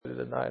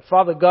tonight.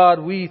 Father God,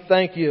 we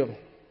thank you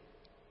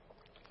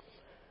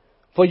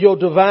for your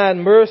divine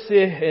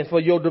mercy and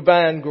for your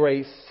divine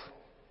grace.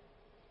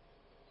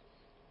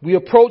 We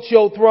approach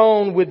your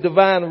throne with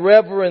divine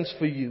reverence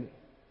for you,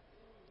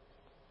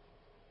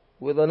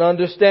 with an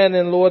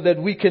understanding, Lord,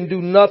 that we can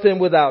do nothing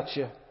without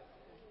you.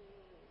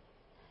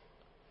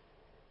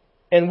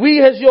 And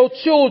we as your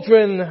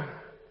children,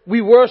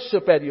 we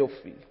worship at your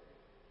feet.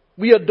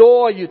 We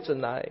adore you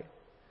tonight.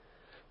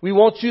 We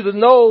want you to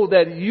know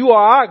that you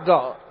are our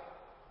God.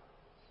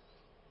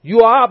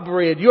 You are our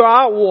bread. You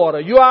are our water.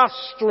 You are our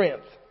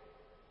strength.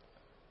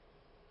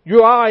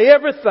 You are our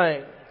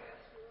everything.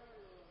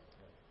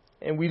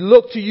 And we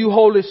look to you,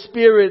 Holy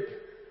Spirit,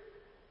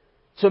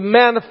 to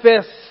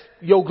manifest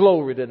your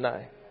glory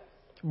tonight.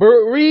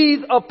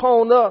 Breathe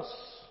upon us.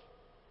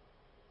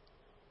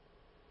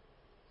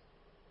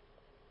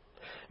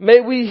 May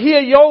we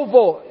hear your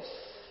voice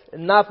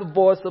and not the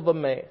voice of a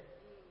man.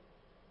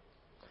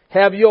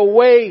 Have your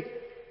way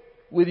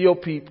with your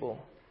people.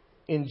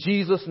 In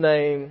Jesus'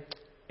 name,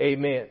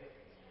 amen.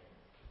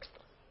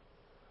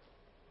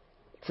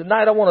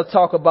 Tonight I want to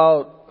talk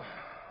about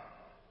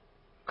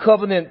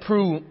covenant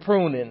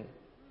pruning,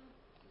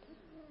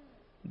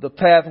 the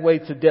pathway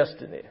to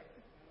destiny.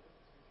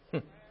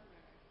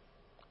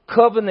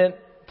 Covenant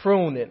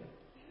pruning,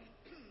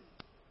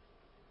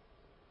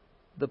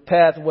 the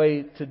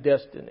pathway to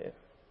destiny.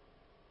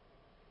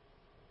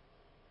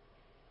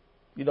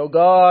 You know,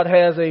 God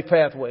has a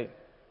pathway.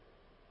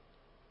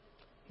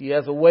 He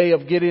has a way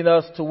of getting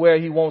us to where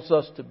He wants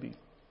us to be.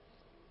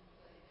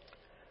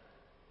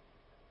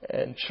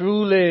 And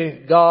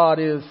truly, God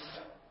is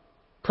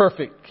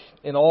perfect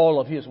in all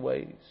of His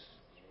ways.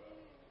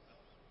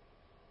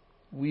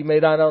 We may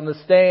not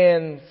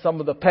understand some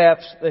of the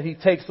paths that He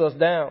takes us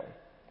down,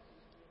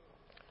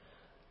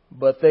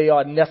 but they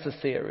are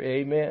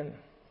necessary. Amen.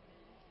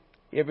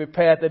 Every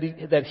path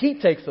that He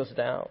takes us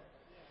down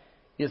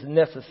is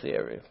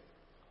necessary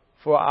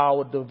for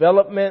our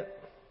development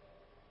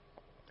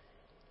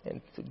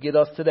and to get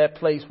us to that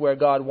place where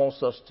God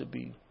wants us to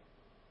be.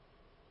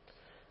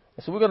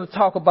 And so we're going to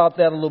talk about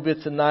that a little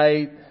bit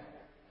tonight.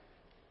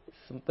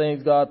 Some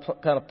things God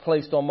kind of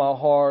placed on my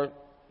heart.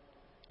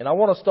 And I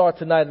want to start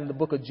tonight in the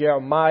book of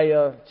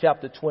Jeremiah,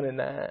 chapter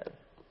 29.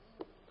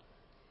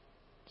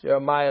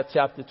 Jeremiah,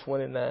 chapter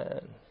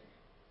 29.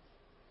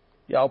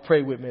 Y'all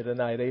pray with me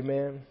tonight.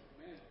 Amen.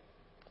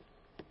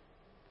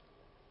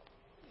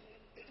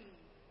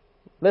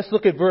 Let's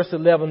look at verse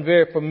 11,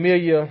 very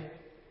familiar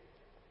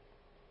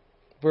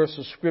verse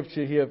of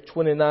scripture here,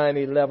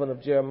 29:11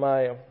 of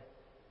Jeremiah.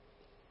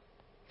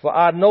 For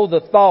I know the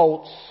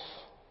thoughts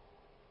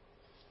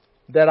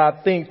that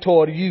I think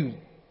toward you,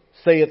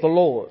 saith the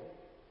Lord.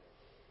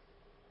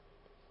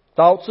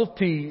 Thoughts of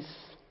peace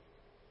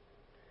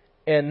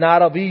and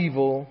not of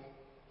evil,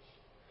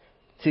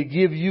 to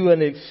give you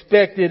an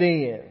expected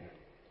end.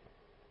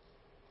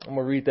 I'm going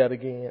to read that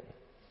again.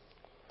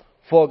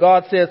 For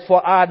God says,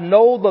 for I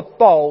know the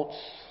thoughts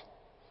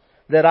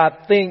that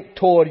I think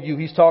toward you.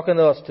 He's talking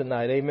to us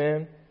tonight.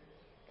 Amen.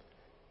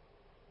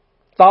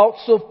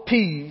 Thoughts of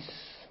peace,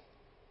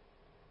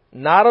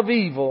 not of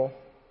evil,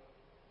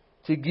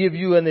 to give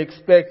you an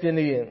expected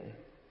end.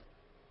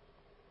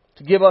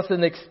 To give us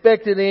an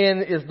expected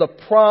end is the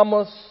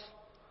promise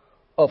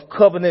of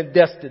covenant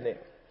destiny.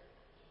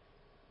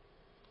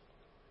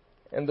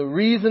 And the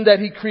reason that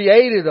He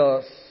created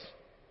us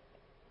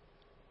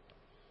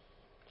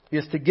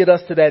is to get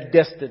us to that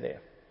destiny.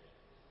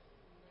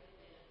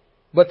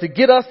 But to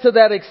get us to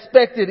that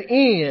expected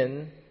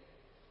end,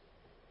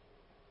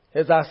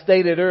 as I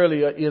stated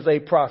earlier, is a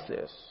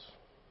process.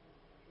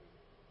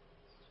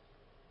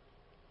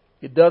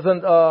 It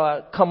doesn't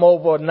come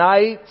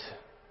overnight.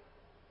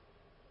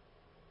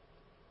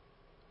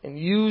 And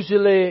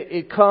usually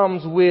it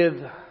comes with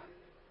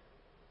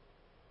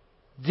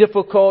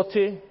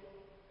difficulty.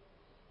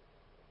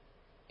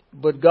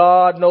 But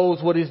God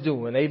knows what He's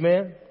doing.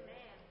 Amen.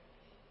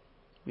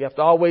 We have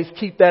to always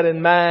keep that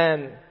in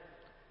mind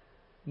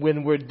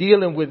when we're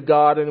dealing with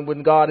God and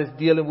when God is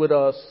dealing with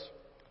us,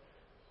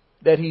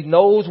 that He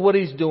knows what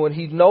He's doing.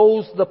 He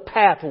knows the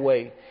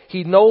pathway.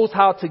 He knows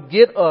how to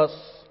get us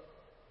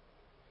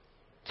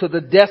to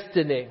the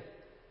destiny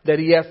that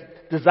He has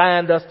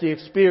designed us to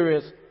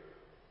experience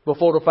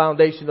before the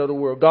foundation of the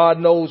world. God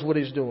knows what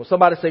He's doing.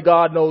 Somebody say,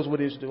 God knows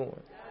what He's doing.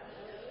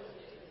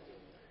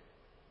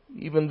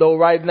 Even though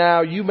right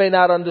now you may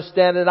not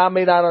understand it, I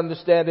may not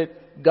understand it,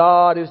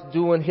 God is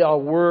doing His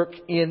work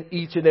in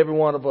each and every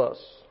one of us.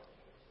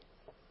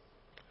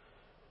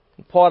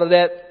 And part of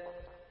that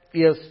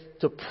is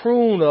to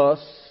prune us,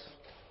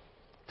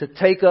 to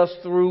take us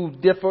through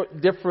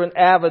different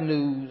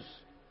avenues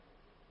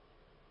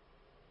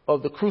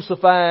of the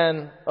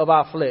crucifying of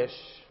our flesh.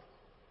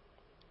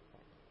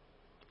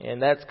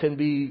 And that can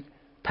be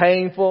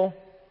painful,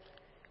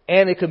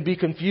 and it can be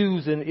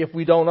confusing if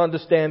we don't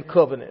understand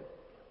covenant.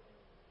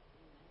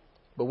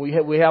 But we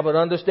have an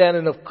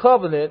understanding of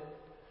covenant,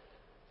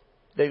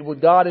 that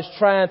what God is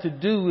trying to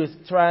do is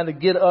trying to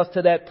get us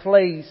to that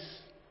place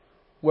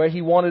where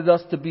He wanted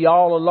us to be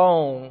all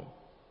along,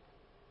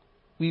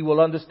 we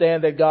will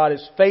understand that God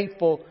is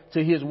faithful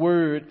to His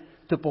word,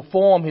 to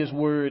perform His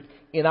word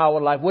in our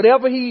life.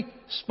 Whatever He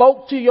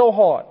spoke to your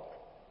heart,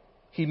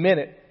 He meant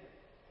it.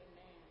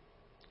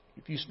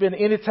 If you spend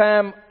any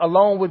time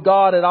alone with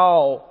God at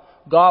all,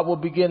 God will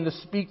begin to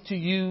speak to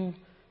you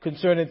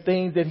concerning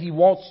things that He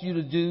wants you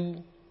to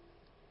do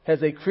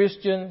as a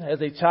Christian,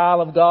 as a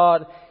child of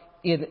God,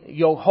 in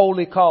your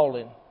holy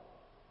calling.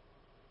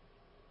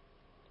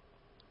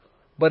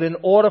 But in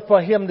order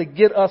for Him to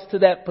get us to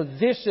that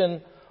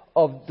position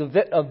of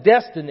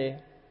destiny,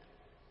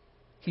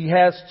 He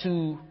has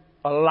to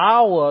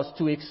allow us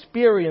to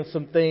experience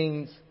some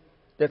things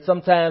that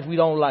sometimes we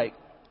don't like.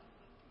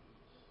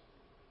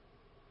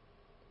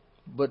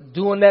 But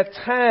during that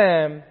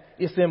time,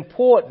 it's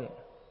important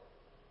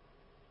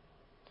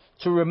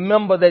to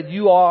remember that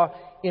you are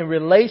in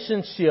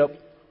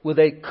relationship with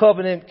a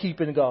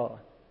covenant-keeping God.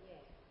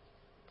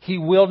 He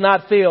will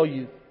not fail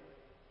you.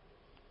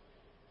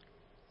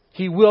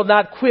 He will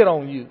not quit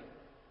on you.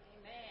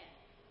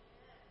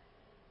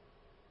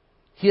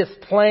 His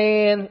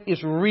plan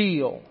is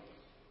real.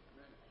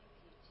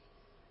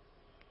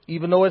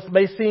 Even though it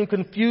may seem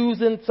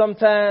confusing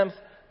sometimes,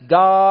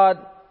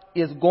 God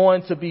is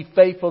going to be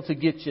faithful to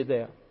get you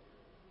there.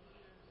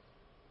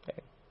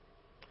 Okay.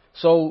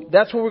 So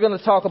that's what we're going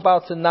to talk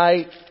about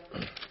tonight.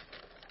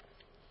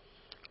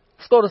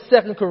 Let's go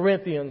to 2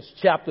 Corinthians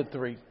chapter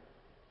 3.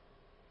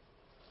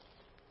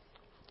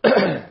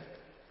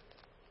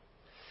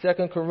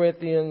 2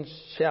 Corinthians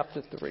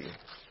chapter 3.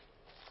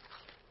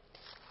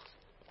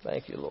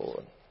 Thank you,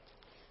 Lord.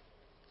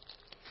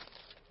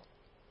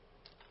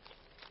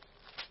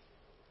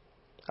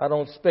 I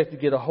don't expect to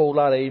get a whole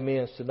lot of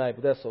amens tonight,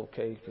 but that's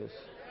okay, because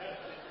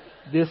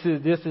this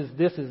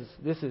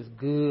is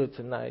good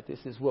tonight.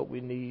 This is what we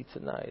need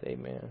tonight.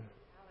 Amen.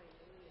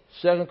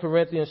 2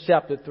 Corinthians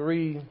chapter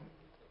 3,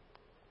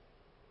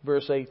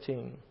 verse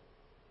 18.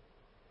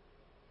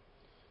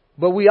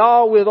 But we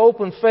all with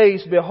open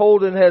face,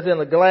 beholding as in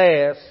a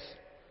glass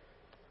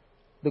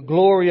the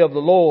glory of the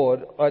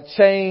Lord, are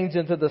changed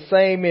into the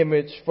same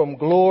image from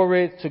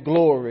glory to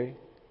glory,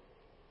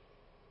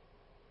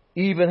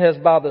 even as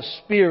by the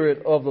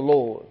Spirit of the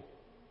Lord.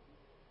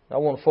 I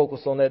want to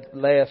focus on that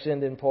last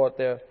ending part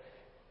there.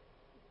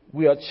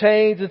 We are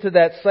changed into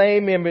that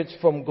same image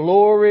from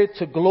glory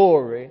to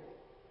glory,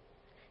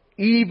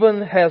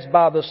 even as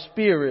by the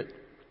Spirit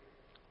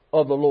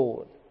of the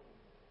Lord.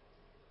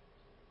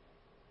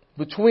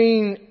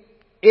 Between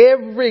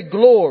every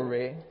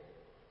glory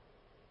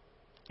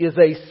is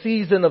a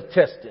season of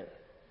testing.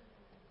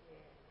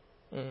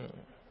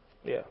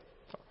 Yeah.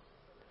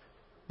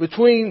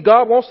 Between,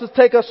 God wants to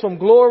take us from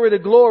glory to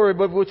glory,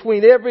 but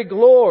between every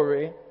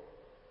glory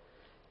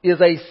is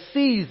a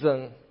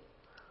season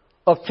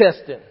of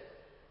testing.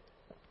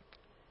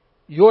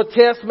 Your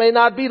test may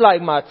not be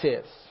like my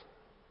test.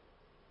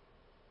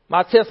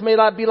 My test may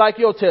not be like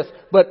your test,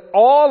 but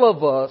all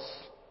of us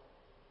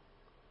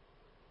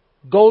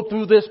go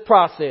through this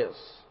process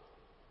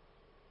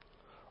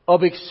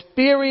of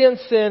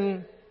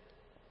experiencing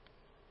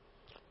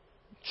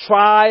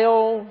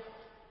trial,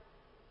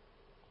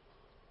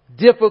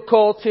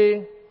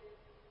 difficulty,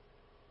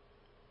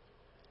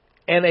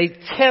 and a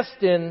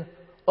testing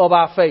of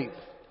our faith.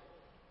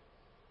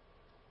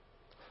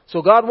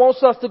 So God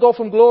wants us to go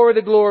from glory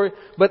to glory,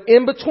 but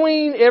in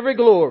between every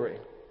glory,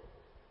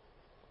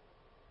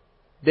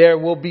 there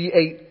will be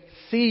a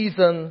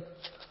season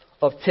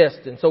of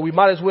testing. So we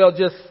might as well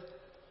just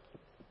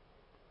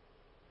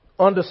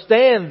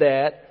understand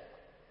that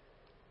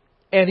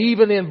and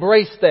even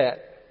embrace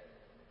that,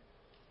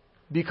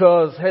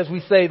 because as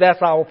we say,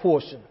 that's our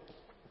portion.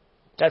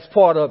 That's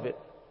part of it.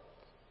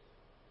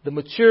 The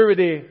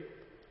maturity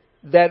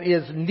that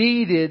is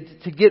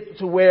needed to get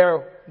to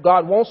where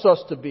God wants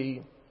us to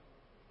be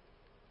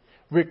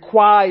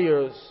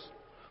requires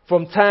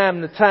from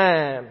time to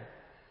time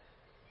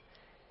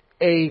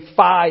a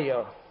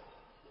fire,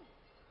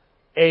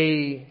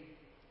 a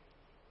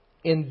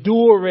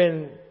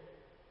enduring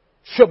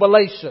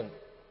tribulation,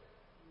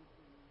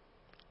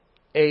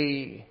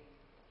 a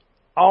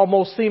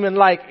almost seeming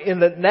like in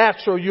the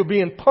natural you're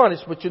being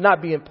punished, but you're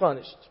not being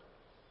punished.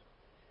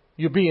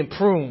 You're being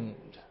pruned.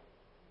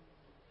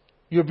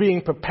 You're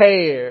being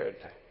prepared.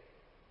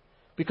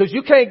 Because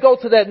you can't go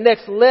to that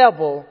next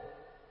level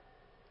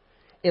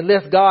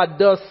unless God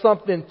does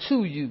something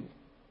to you.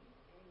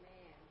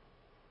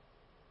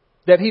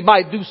 That He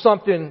might do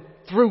something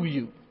through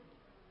you.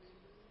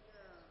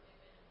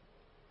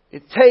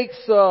 It takes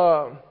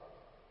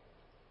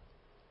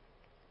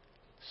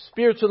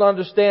spiritual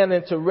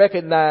understanding to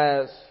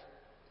recognize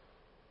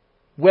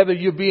whether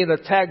you're being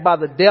attacked by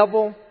the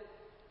devil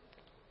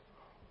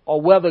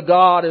or whether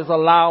God is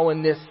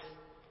allowing this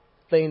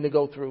thing to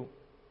go through.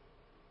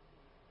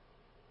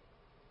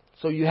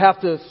 So you have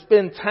to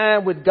spend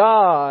time with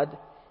God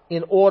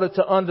in order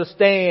to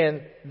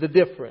understand the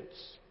difference.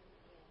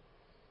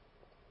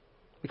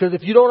 Because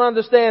if you don't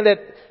understand that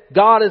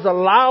God is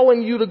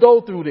allowing you to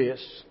go through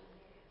this,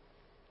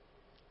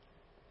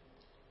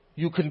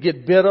 you can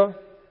get bitter.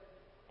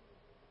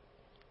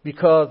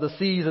 because the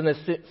season is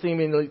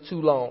seemingly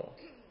too long.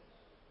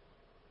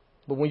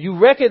 But when you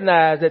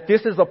recognize that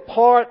this is a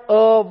part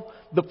of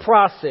the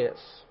process,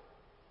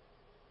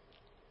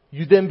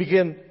 you then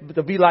begin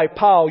to be like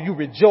Paul. You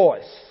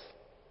rejoice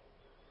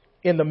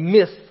in the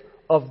midst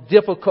of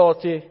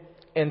difficulty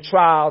and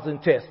trials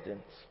and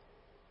testings.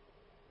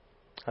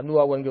 I knew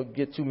I wasn't going to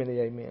get too many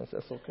amens.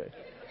 That's okay.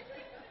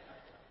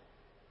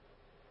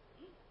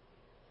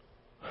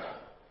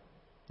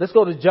 Let's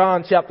go to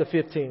John chapter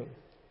 15.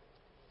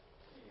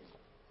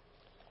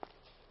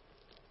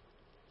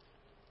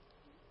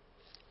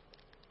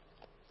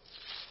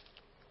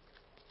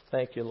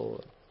 Thank you,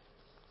 Lord.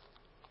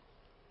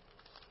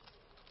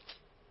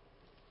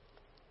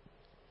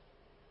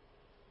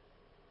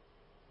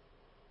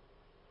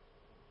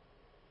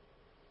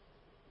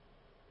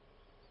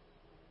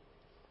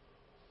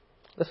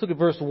 Let's look at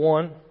verse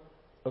 1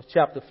 of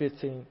chapter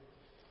 15.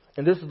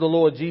 And this is the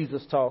Lord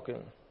Jesus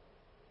talking.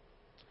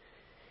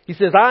 He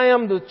says, I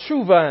am the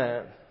true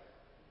vine,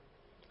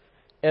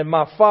 and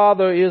my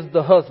Father is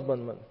the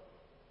husbandman.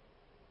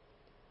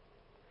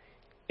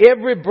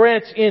 Every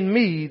branch in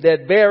me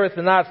that beareth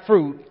not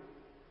fruit,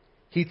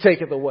 he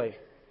taketh away.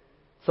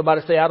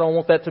 Somebody say, I don't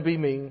want that to be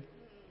me.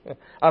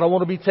 I don't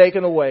want to be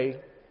taken away.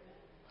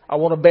 I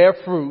want to bear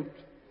fruit.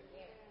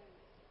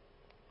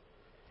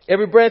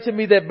 Every branch in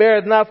me that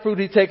beareth not fruit,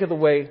 he taketh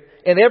away.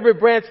 And every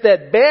branch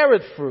that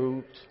beareth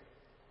fruit,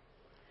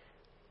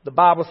 the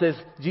Bible says,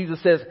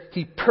 Jesus says,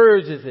 he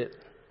purges it,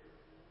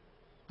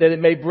 that it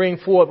may bring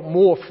forth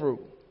more fruit.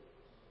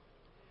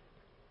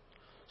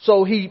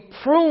 So he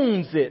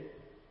prunes it.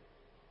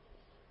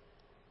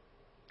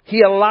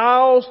 He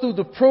allows, through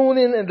the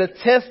pruning and the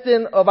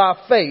testing of our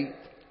faith,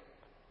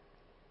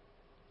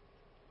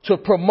 to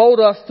promote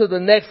us to the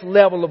next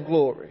level of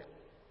glory.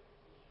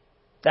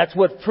 That's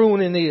what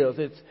pruning is.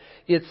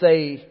 It's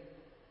a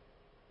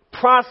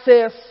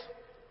process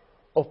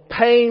of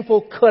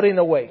painful cutting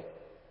away.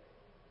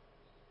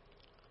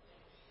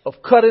 Of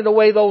cutting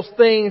away those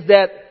things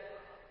that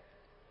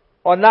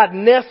are not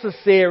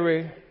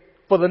necessary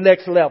for the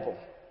next level.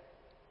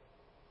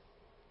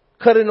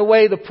 Cutting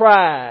away the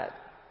pride.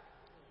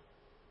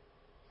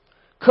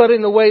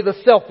 Cutting away the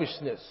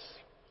selfishness.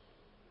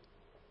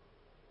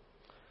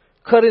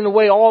 Cutting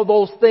away all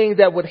those things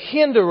that would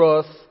hinder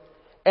us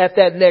at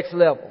that next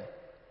level.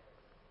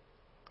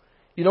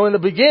 You know, in the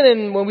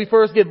beginning, when we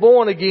first get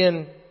born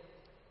again,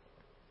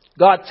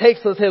 God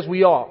takes us as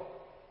we are.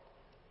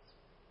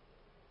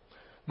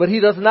 But He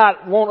does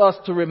not want us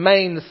to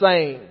remain the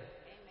same.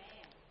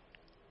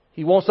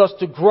 He wants us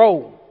to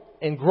grow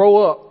and grow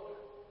up.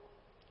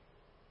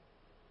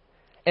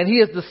 And He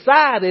has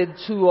decided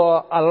to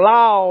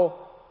allow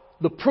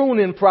the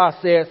pruning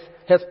process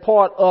as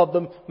part of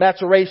the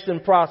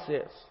maturation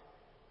process.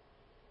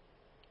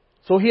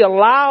 So He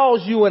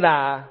allows you and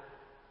I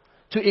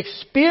to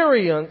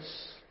experience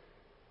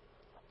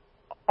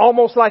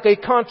almost like a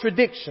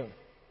contradiction.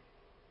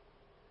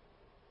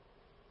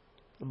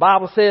 The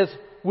Bible says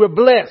we're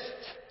blessed.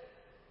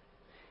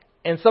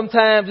 And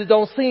sometimes it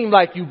don't seem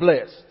like you're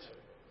blessed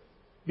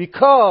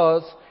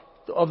because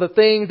of the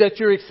things that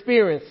you're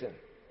experiencing.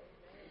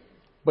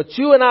 But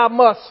you and I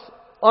must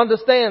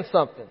understand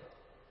something.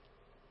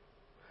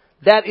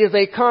 That is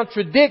a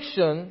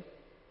contradiction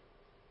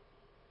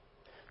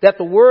that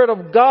the Word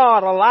of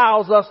God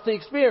allows us to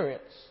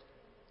experience.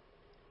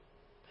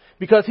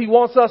 Because He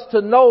wants us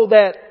to know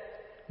that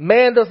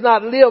man does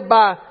not live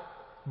by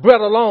bread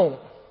alone,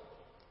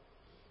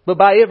 but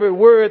by every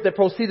word that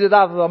proceeded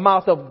out of the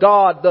mouth of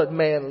God does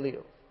man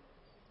live.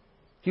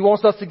 He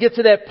wants us to get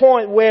to that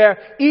point where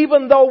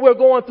even though we're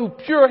going through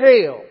pure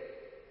hell,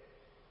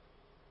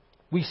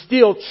 we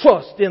still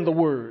trust in the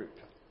Word.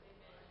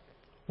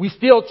 We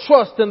still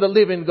trust in the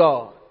living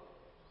God.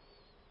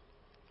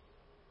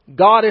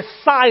 God is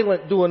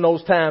silent during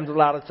those times a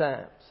lot of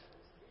times.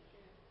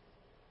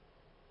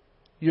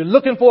 You're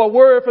looking for a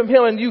word from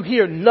Him and you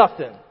hear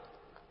nothing.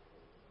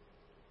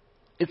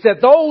 It's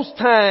at those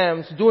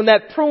times during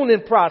that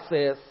pruning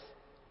process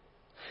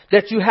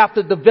that you have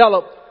to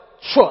develop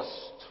trust.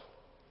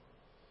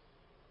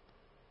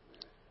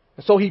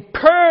 And so He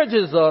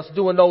purges us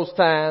during those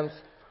times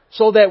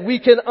so that we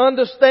can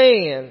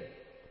understand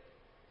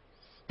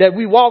that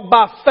we walk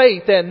by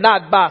faith and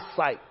not by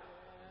sight.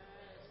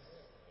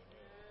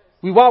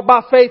 We walk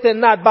by faith and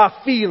not by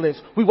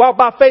feelings. We walk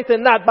by faith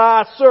and not by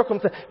our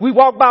circumstances. We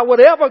walk by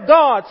whatever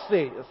God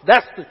says.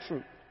 That's the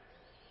truth.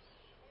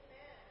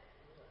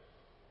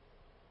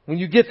 When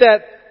you get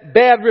that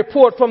bad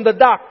report from the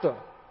doctor,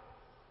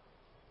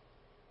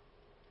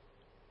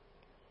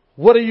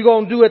 what are you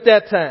going to do at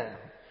that time?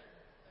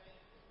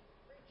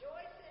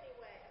 Rejoice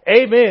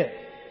anyway. Amen.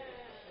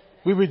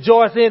 We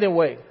rejoice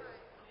anyway.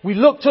 We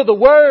look to the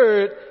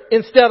Word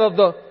instead of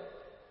the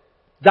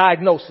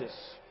diagnosis.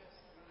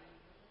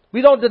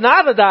 We don't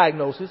deny the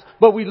diagnosis,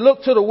 but we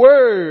look to the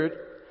Word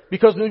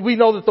because we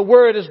know that the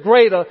Word is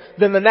greater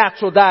than the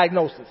natural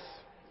diagnosis.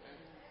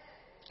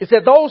 It's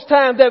at those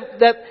times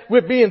that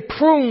we're being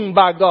pruned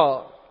by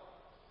God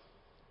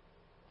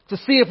to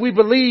see if we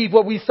believe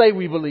what we say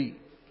we believe.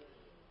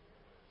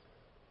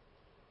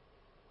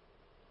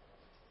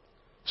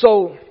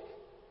 So,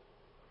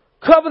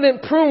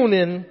 covenant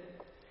pruning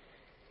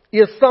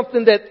is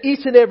something that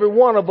each and every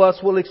one of us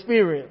will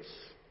experience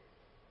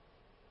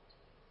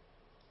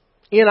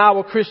in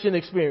our Christian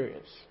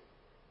experience.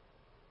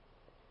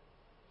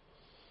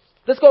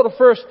 Let's go to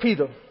 1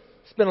 Peter.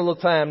 Spend a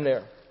little time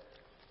there.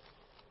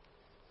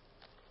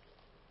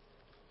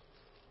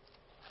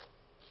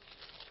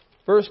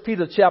 1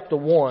 Peter chapter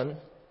 1.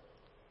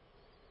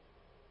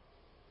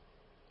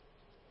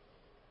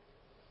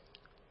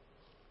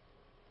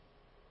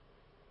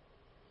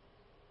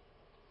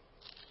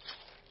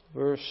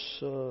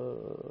 Verse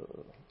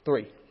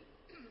 3.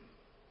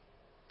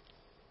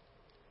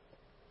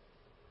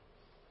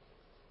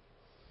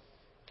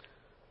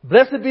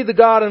 Blessed be the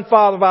God and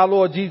Father of our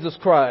Lord Jesus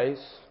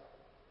Christ,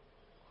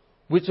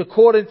 which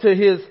according to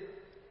his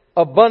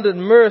abundant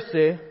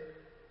mercy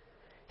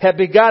hath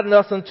begotten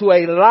us unto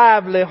a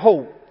lively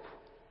hope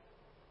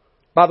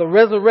by the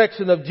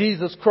resurrection of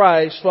Jesus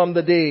Christ from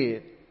the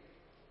dead.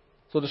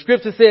 So the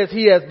scripture says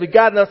he has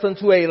begotten us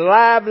unto a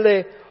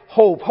lively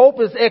hope. Hope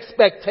is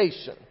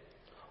expectation.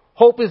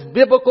 Hope is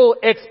biblical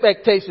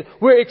expectation.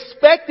 We're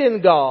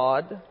expecting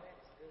God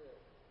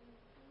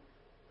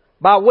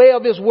by way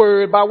of his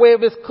word, by way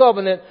of his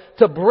covenant,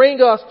 to bring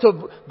us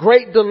to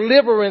great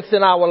deliverance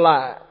in our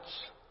lives.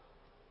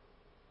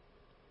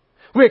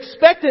 We're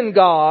expecting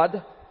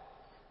God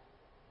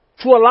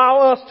to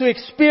allow us to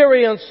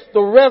experience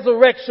the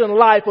resurrection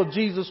life of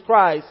Jesus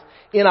Christ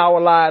in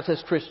our lives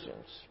as Christians.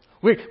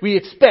 We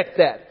expect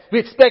that. We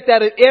expect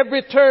that at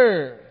every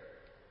turn.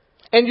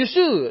 And you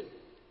should.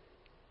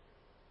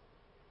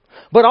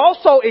 But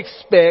also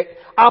expect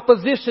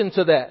opposition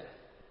to that.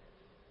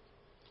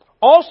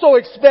 Also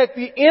expect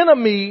the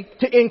enemy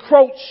to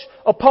encroach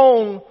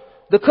upon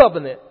the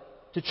covenant,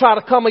 to try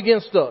to come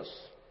against us.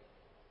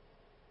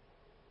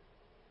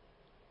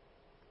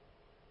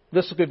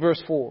 Let's look at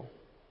verse 4.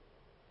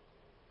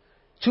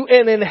 To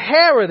an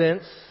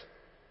inheritance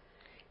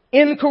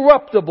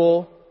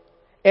incorruptible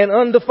and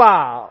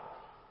undefiled,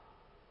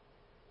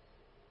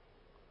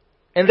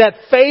 and that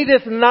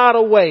fadeth not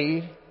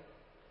away,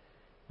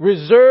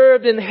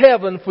 reserved in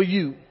heaven for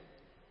you,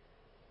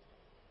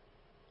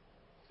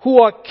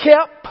 who are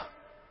kept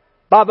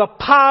by the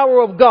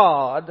power of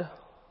God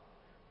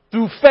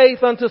through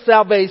faith unto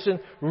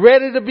salvation,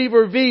 ready to be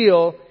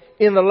revealed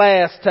in the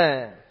last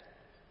time.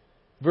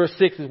 Verse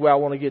 6 is where I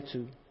want to get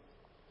to.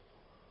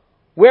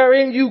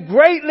 Wherein you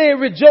greatly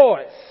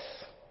rejoice,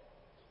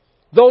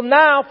 though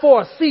now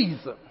for a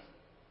season,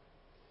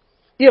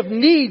 if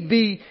need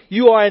be,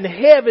 you are in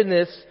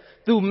heaviness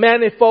through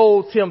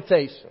manifold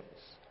temptations.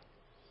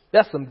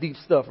 That's some deep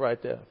stuff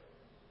right there.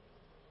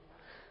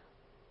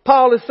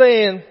 Paul is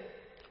saying,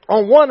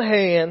 on one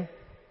hand,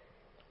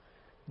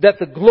 that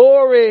the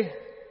glory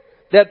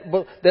that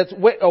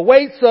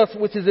awaits us,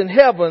 which is in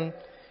heaven,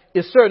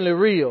 is certainly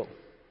real.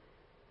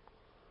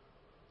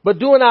 But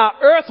during our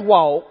earth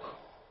walk,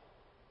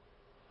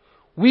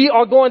 we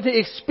are going to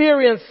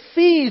experience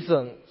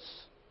seasons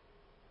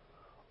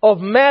of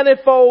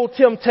manifold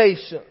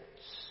temptations,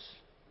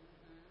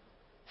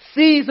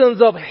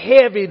 seasons of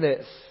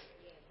heaviness,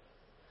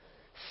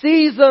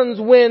 seasons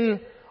when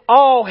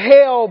all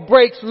hell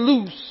breaks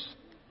loose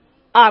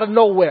out of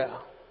nowhere.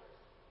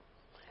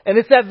 And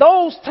it's at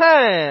those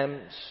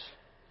times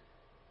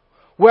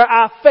where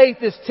our faith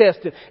is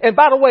tested. And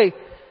by the way,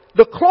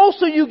 the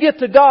closer you get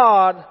to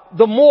God,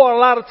 the more a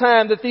lot of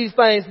times that these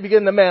things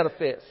begin to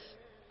manifest.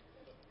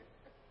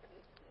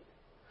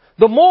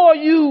 The more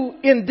you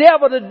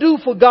endeavor to do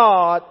for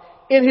God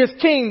in his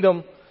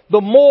kingdom, the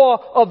more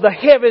of the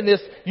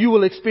heaviness you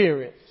will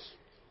experience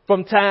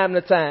from time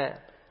to time.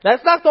 Now,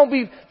 it's not going to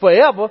be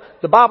forever.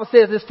 The Bible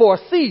says it's for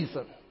a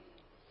season.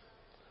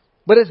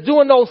 But it's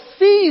during those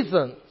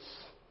seasons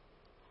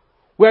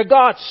where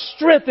God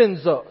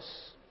strengthens us,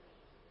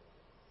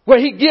 where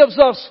he gives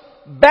us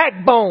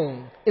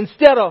backbone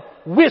instead of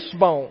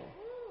wishbone,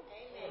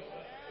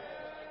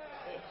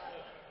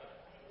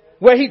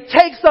 where he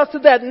takes us to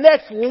that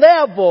next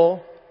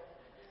level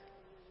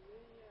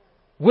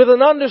with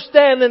an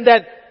understanding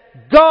that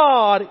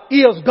God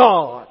is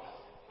God.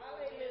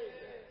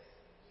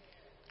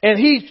 And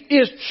he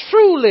is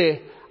truly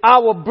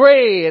our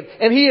bread,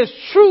 and he is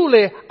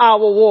truly our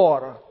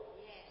water.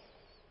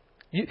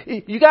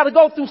 You got to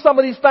go through some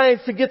of these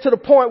things to get to the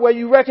point where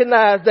you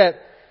recognize that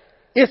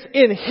it's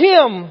in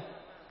him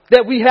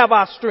that we have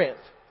our strength.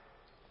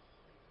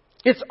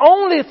 It's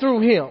only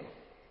through him.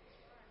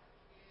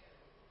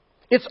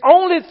 It's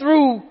only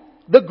through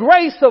the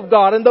grace of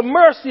God and the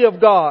mercy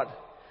of God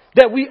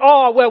that we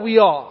are where we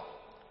are.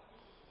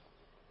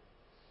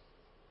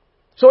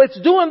 So it's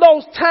during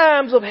those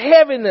times of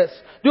heaviness,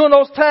 during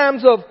those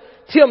times of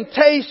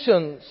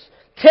temptations,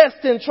 tests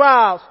and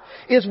trials,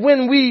 is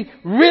when we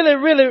really,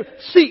 really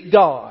seek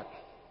God.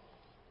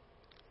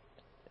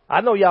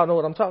 I know y'all know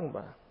what I'm talking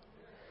about.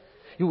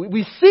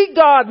 We seek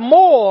God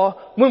more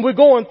when we're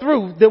going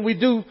through than we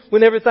do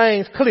when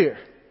everything's clear.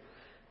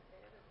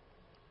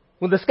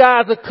 When the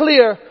skies are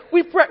clear,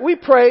 we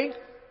pray.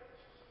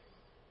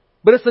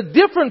 But it's a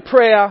different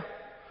prayer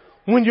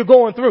when you're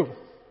going through.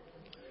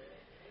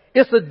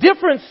 It's a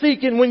different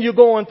seeking when you're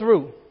going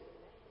through.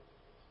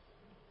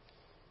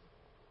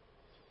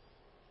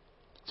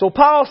 So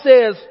Paul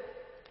says,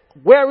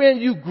 wherein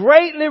you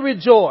greatly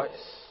rejoice,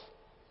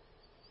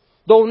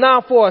 though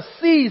now for a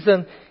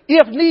season,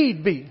 if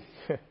need be.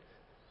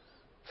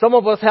 Some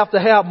of us have to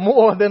have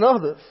more than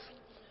others,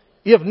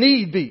 if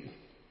need be.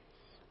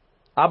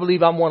 I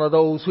believe I'm one of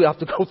those who have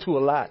to go through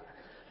a lot.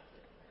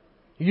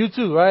 You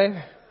too,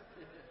 right?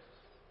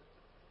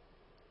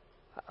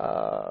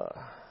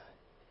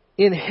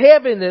 In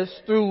heaviness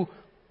through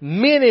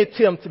many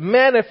attempts,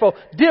 manifold,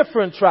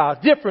 different trials,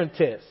 different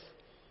tests.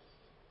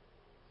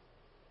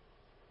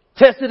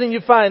 Tested in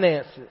your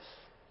finances.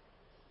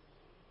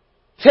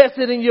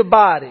 Tested in your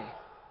body.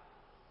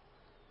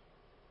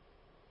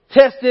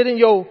 Tested in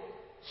your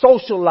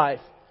social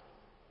life,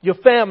 your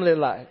family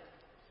life.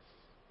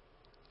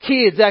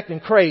 Kids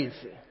acting crazy.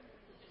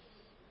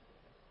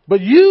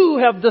 But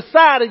you have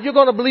decided you're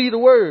going to believe the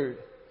word.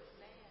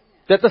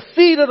 That the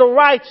seed of the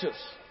righteous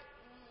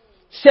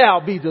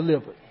shall be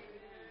delivered.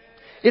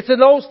 It's in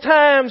those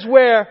times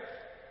where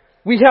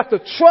we have to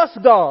trust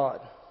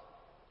God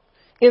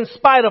in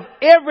spite of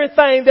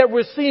everything that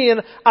we're seeing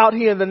out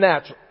here in the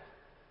natural.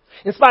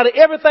 In spite of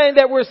everything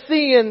that we're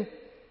seeing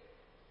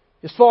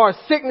as far as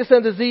sickness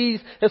and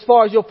disease, as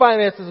far as your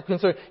finances are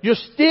concerned, you're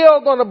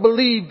still going to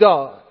believe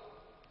God.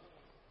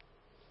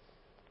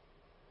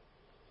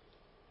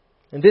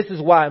 And this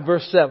is why in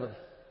verse 7,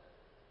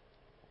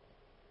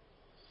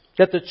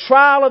 that the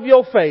trial of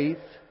your faith,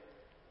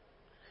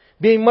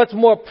 being much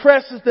more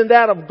precious than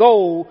that of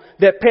gold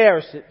that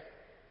perisheth,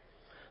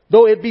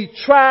 though it be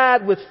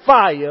tried with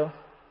fire,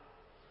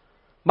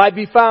 might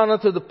be found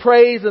unto the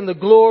praise and the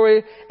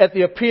glory at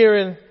the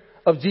appearing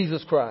of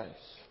Jesus Christ.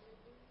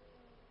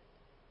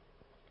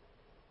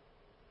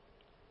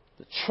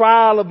 The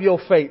trial of your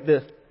faith.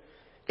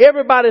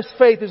 Everybody's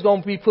faith is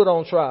going to be put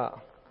on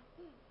trial.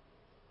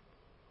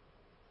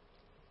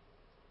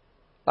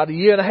 About a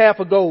year and a half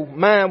ago,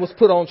 mine was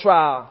put on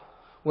trial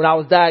when I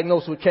was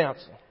diagnosed with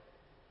cancer.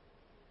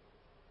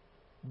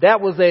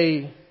 That was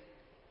a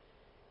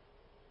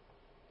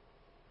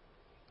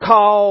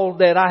call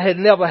that I had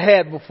never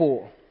had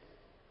before.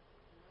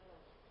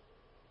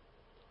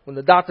 When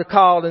the doctor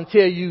called and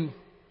tell you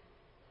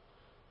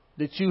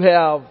that you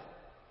have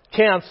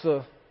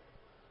cancer,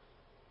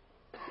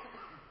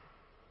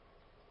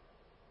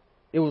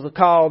 it was a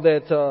call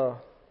that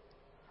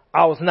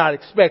I was not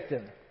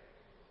expecting.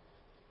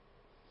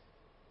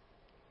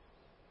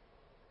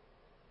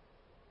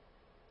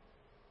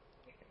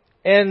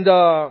 And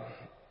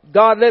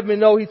God let me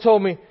know, He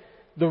told me,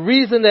 the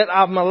reason that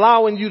I'm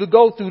allowing you to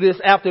go through this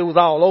after it was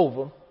all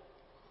over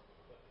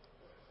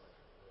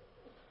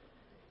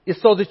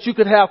is so that you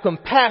could have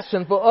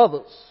compassion for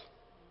others.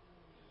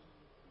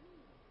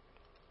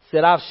 He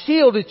said, I've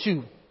shielded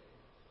you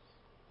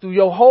through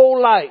your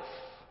whole life.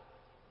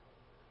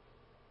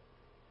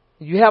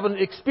 You haven't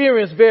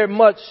experienced very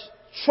much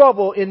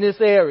trouble in this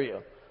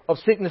area of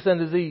sickness and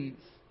disease.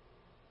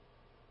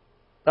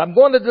 I'm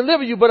going to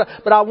deliver you,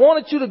 but I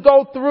wanted you to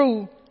go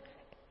through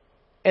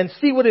and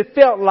see what it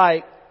felt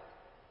like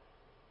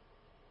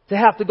to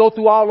have to go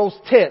through all those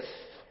tests.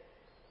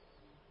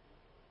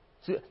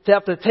 To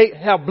have to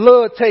have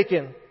blood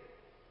taken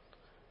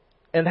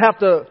and have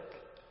to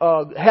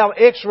have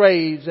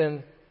x-rays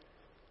and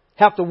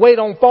have to wait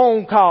on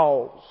phone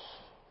calls.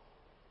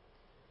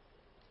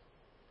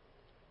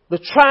 The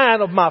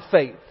trying of my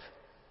faith.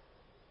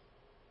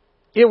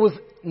 It was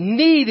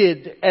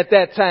needed at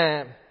that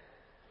time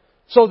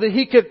so that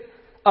He could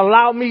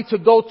allow me to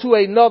go to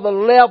another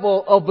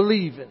level of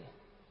believing.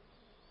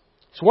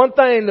 It's one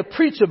thing to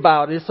preach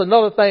about it. It's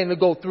another thing to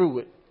go through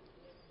it.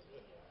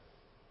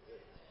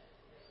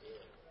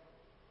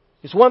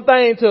 It's one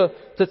thing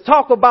to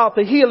talk about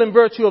the healing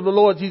virtue of the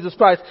Lord Jesus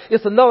Christ.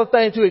 It's another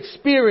thing to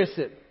experience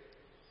it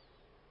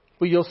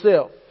for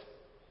yourself.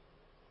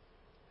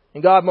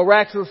 And God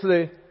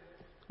miraculously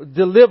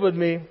delivered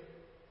me.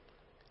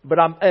 But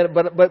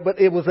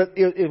it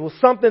was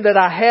something that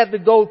I had to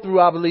go through,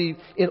 I believe,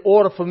 in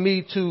order for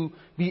me to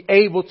be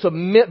able to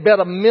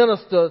better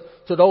minister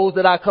to those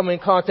that I come in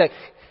contact.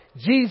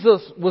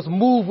 Jesus was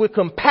moved with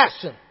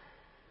compassion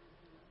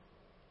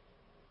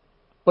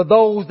for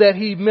those that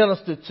He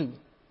ministered to.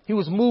 He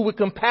was moved with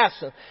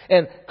compassion.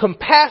 And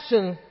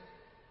compassion,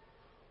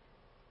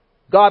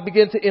 God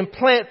began to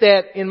implant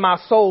that in my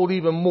soul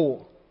even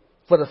more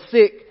for the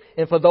sick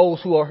and for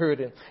those who are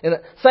hurting. And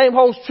the same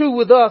holds true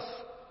with us.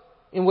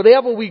 In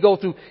whatever we go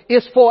through,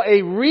 it's for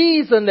a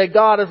reason that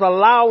God is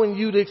allowing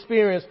you to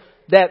experience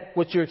that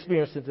what you're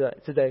experiencing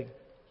today.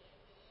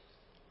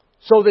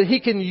 So that He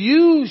can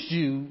use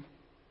you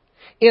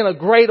in a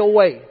greater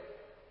way.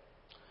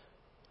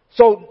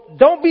 So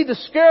don't be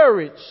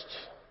discouraged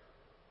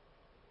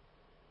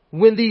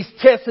when these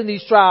tests and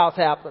these trials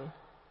happen.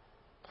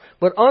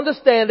 But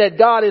understand that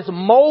God is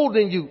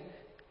molding you.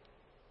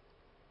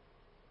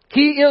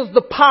 He is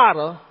the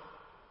potter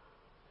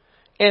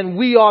and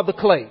we are the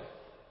clay.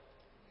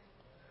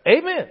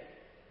 Amen.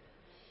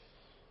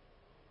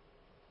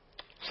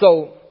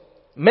 So,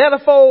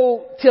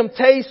 manifold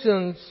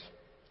temptations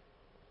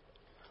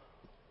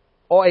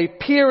or a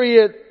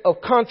period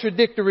of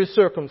contradictory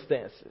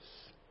circumstances.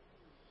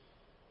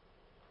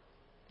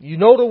 You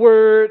know the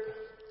word,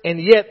 and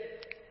yet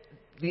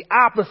the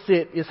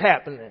opposite is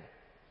happening.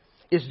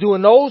 It's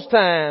during those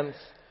times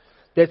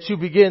that you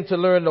begin to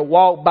learn to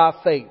walk by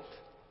faith.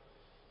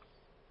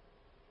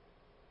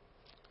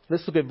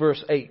 Let's look at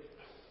verse 8.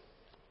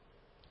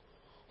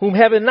 Whom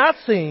having not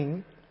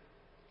seen,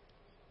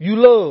 you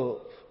love,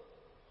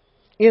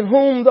 in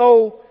whom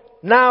though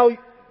now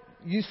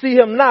you see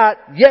him not,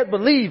 yet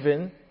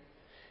believing,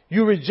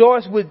 you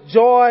rejoice with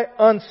joy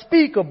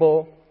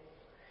unspeakable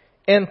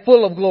and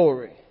full of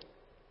glory.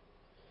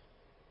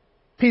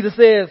 Peter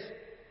says,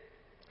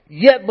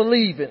 yet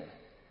believing.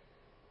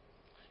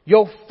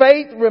 Your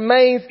faith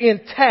remains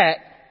intact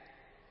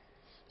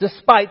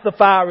despite the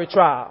fiery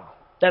trial.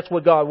 That's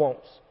what God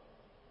wants.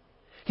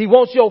 He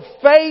wants your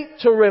faith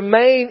to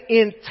remain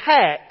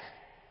intact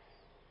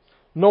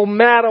no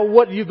matter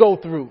what you go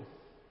through.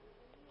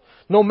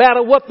 No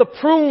matter what the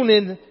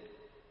pruning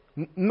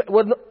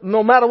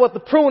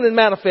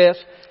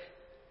manifests,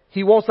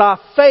 He wants our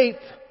faith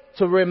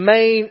to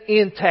remain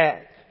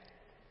intact.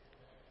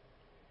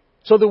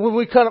 So that when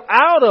we come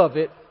out of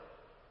it,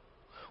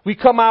 we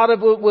come out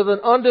of it with an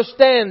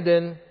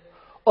understanding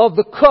of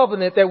the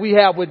covenant that we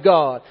have with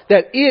God.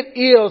 That it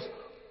is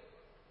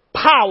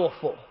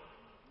powerful.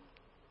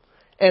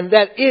 And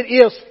that it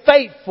is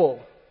faithful.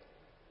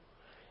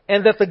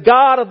 And that the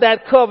God of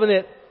that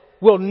covenant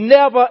will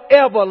never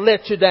ever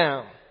let you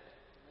down.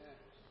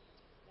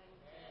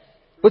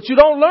 But you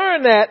don't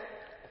learn that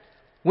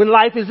when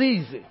life is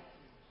easy.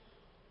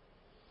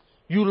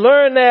 You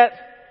learn that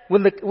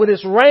when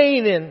it's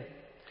raining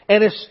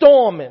and it's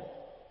storming.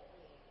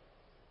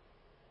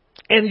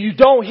 And you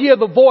don't hear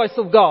the voice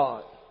of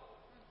God.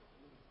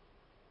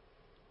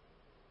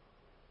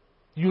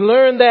 You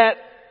learn that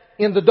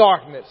in the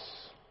darkness.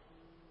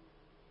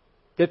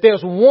 That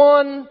there's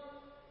one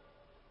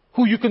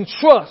who you can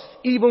trust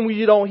even when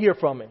you don't hear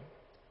from him.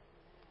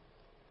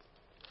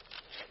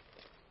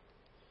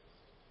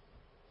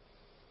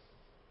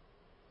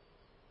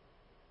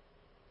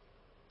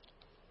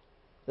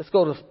 Let's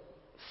go to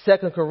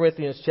 2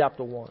 Corinthians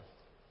chapter 1.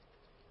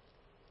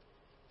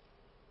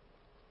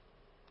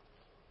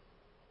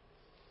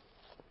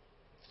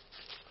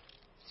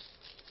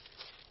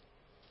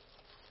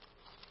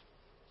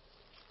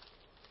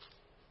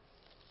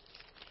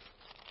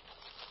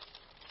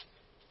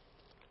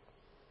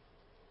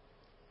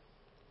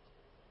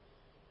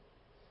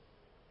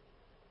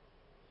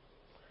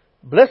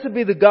 Blessed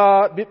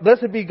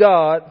be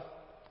God,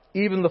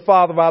 even the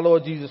Father of our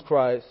Lord Jesus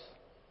Christ,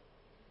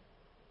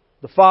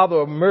 the Father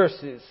of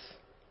mercies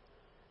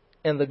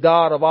and the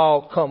God of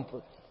all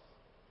comfort.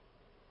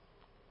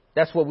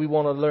 That's what we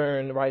want to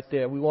learn right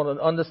there. We want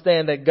to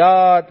understand that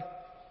God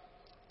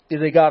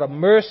is a God of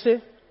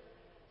mercy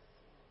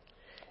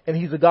and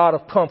He's a God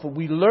of comfort.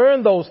 We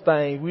learn those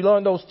things. We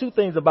learn those two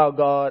things about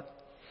God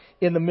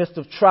in the midst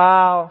of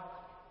trial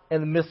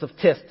and the midst of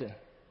testing.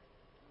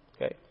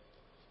 Okay.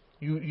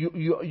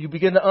 You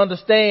begin to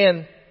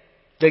understand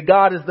that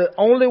God is the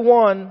only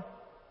one.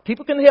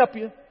 People can help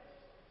you,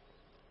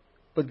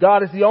 but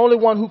God is the only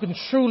one who can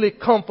truly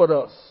comfort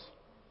us.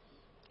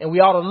 And we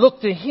ought to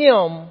look to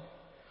Him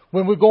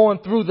when we're going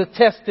through the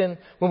testing,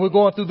 when we're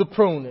going through the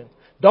pruning.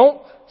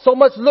 Don't so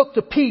much look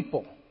to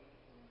people.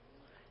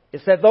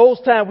 It's at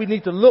those times we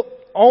need to look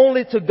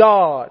only to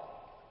God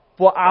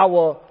for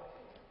our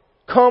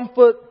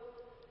comfort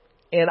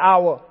and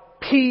our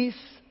peace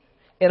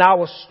and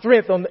our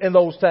strength in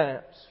those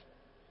times.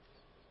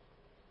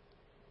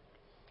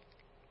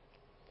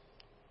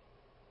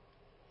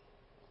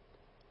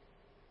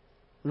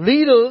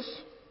 Leaders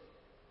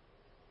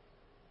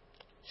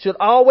should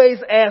always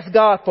ask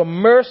God for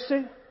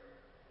mercy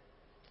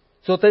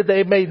so that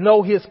they may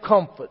know His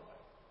comfort.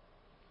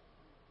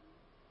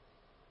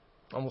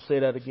 I'm going to say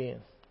that again.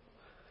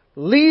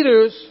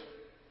 Leaders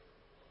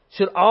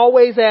should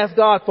always ask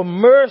God for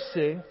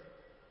mercy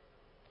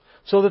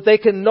so that they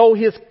can know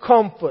His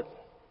comfort.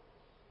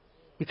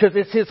 Because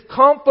it's His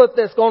comfort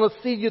that's going to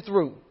see you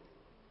through.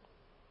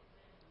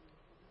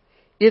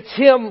 It's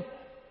Him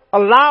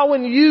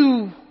allowing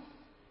you,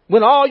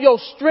 when all your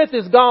strength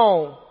is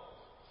gone,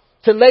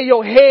 to lay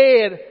your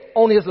head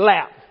on His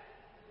lap.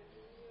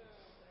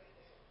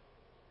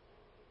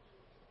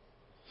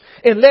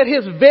 And let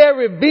His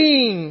very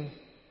being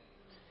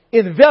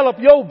envelop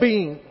your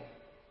being.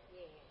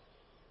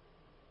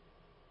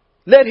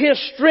 Let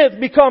His strength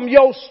become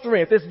your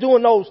strength. It's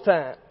during those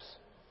times.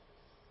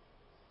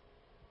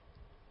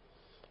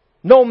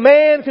 No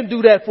man can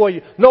do that for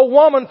you. No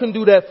woman can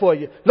do that for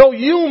you. No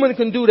human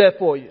can do that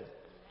for you.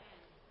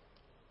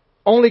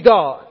 Only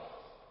God.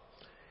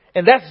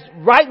 And that's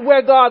right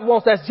where God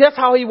wants. That's just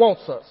how He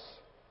wants us.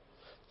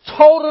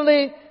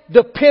 Totally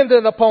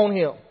dependent upon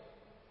Him.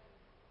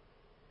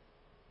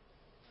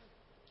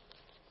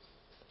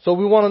 So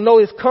we want to know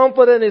His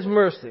comfort and His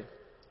mercy.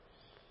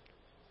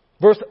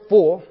 Verse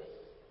 4.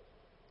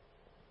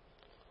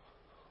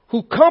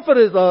 Who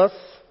comforteth us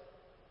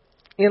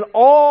in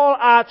all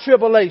our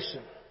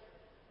tribulation.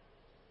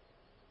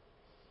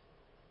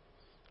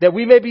 that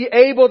we may be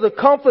able to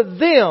comfort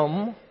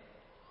them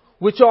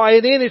which are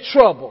in any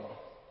trouble.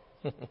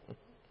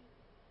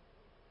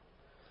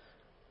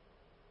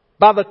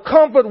 By the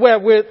comfort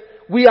wherewith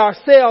we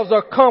ourselves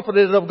are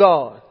comforted of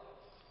God.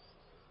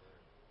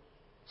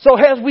 So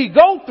as we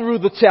go through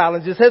the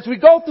challenges, as we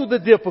go through the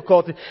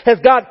difficulties, as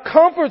God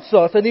comforts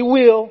us, and He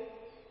will.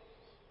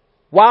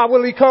 Why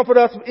will He comfort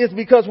us? It's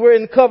because we're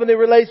in covenant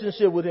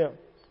relationship with Him.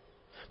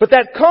 But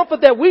that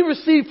comfort that we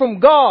receive from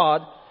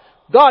God,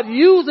 God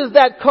uses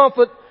that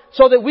comfort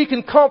so that we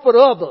can comfort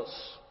others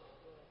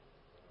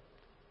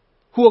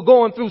who are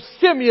going through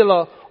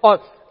similar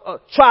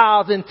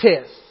trials and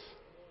tests.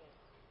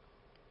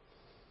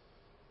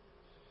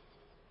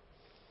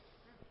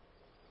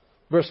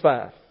 Verse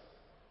 5.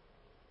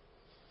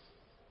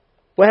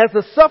 But as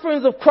the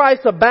sufferings of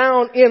Christ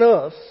abound in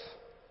us,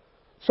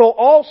 so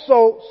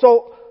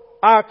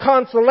our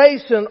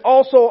consolation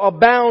also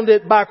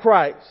abounded by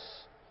Christ.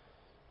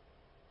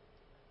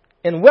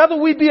 And whether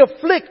we be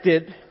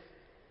afflicted,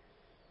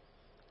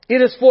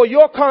 it is for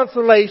your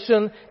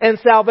consolation and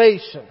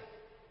salvation,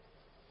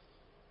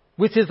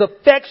 which is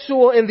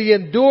effectual in the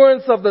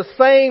endurance of the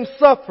same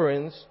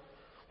sufferings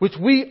which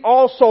we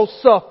also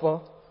suffer,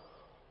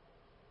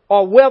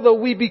 or whether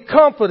we be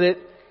comforted,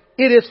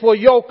 it is for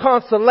your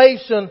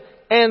consolation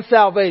and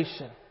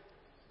salvation.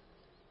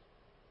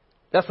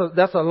 That's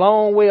a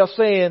long way of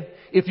saying,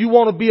 if you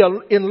want to be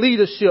in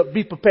leadership,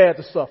 be prepared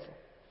to suffer.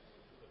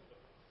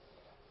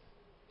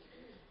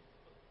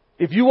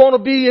 If you want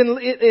to be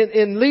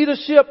in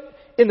leadership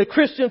in the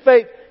Christian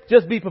faith,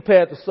 just be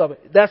prepared to suffer.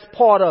 That's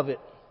part of it.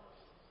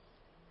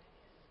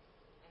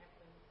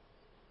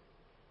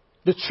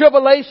 The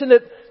tribulation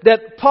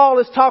that Paul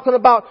is talking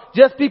about,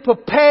 just be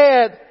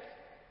prepared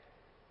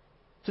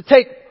to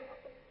take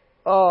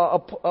a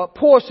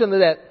portion of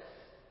that.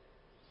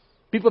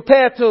 Be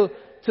prepared to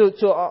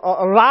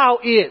allow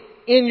it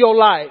in your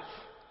life.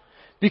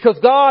 Because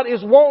God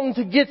is wanting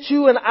to get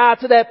you and I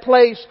to that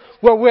place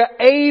where we're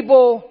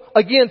able,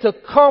 again, to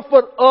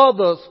comfort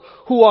others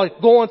who are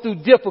going through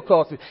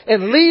difficulty.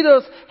 And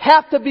leaders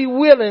have to be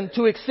willing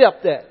to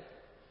accept that.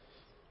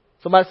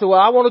 Somebody said, well,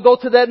 I want to go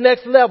to that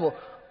next level.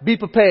 Be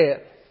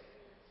prepared.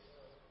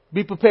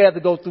 Be prepared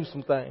to go through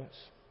some things.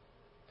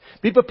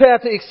 Be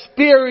prepared to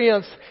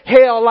experience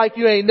hell like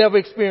you ain't never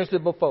experienced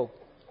it before.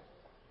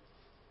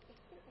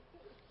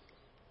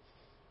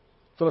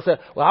 So I said,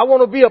 well, I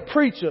want to be a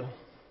preacher.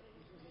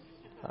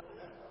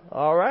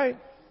 All right.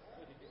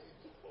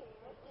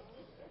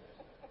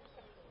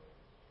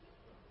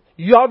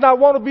 You ought not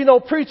want to be no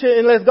preacher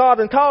unless God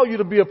didn't call you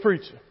to be a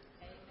preacher.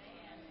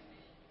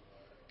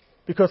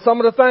 Because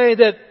some of the things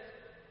that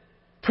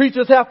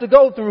preachers have to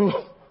go through,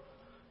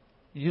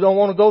 you don't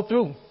want to go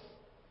through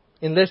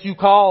unless you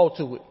call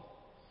to it.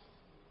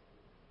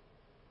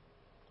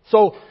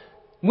 So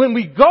when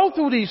we go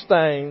through these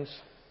things,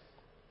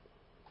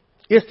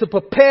 it's to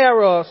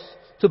prepare us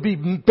to be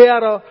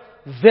better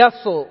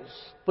vessels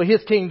for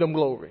His kingdom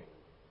glory.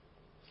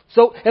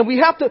 So, and we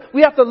have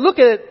to look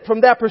at it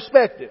from that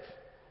perspective,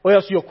 or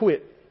else you'll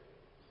quit,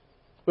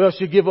 or else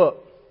you'll give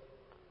up.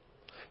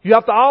 You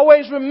have to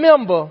always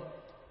remember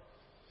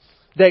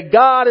that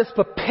God is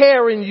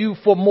preparing you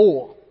for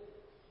more.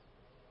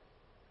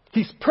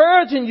 He's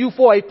purging you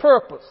for a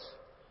purpose.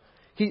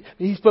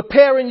 He's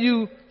preparing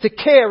you to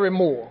carry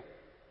more.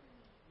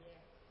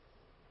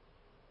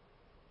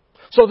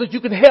 So that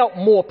you can help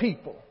more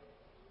people.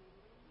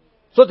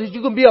 So that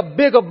you can be a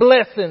bigger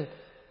blessing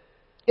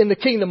in the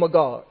kingdom of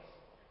God.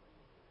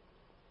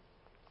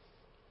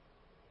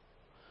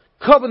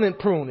 Covenant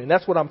pruning.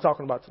 That's what I'm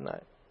talking about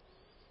tonight.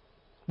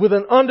 With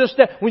an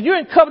understanding. When you're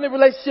in covenant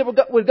relationship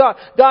with God,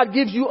 God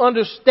gives you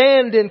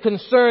understanding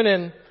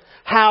concerning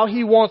how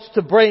He wants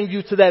to bring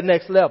you to that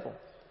next level.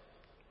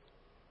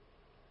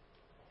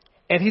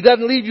 And He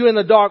doesn't leave you in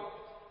the dark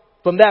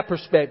from that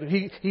perspective.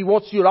 He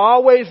wants you to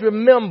always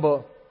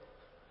remember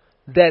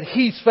that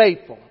He's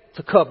faithful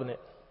to covenant.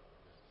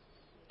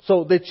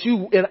 So that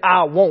you and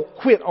I won't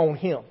quit on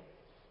Him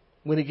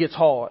when it gets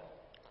hard.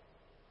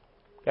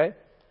 Okay?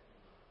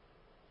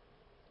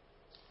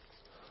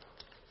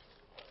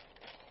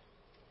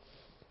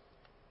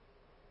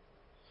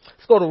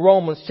 Let's go to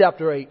Romans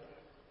chapter 8.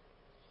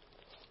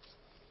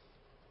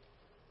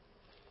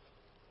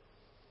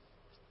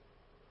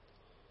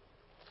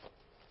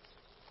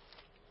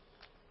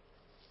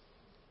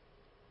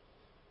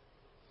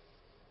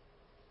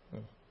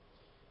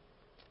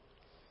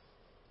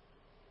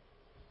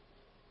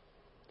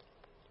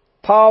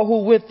 Paul,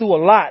 who went through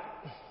a lot,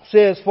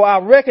 says, for I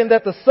reckon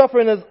that the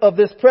sufferings of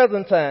this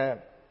present time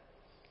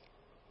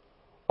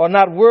are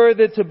not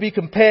worthy to be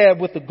compared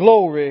with the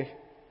glory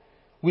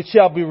which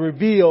shall be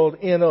revealed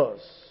in us.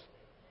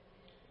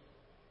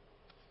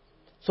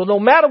 So no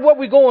matter what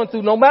we're going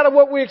through, no matter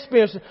what we're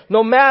experiencing,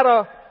 no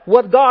matter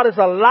what God is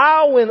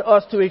allowing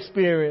us to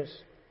experience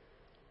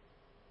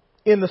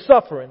in the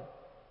suffering,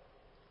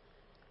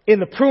 in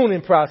the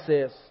pruning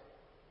process,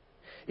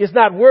 it's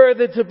not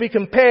worthy to be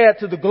compared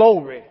to the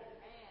glory.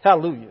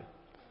 Hallelujah.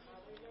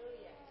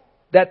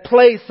 That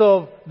place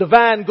of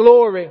divine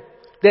glory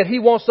that he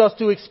wants us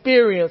to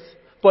experience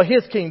for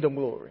his kingdom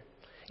glory.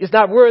 It's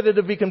not worthy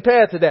to be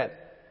compared to that.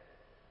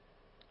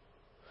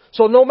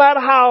 So no matter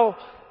how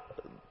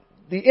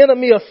the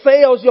enemy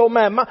assails your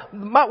mind,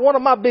 one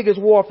of my biggest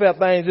warfare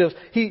things is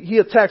he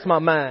attacks my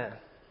mind.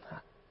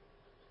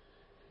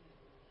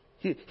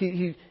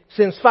 He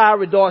sends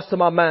fiery darts to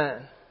my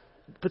mind,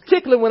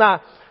 particularly when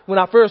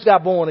I first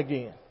got born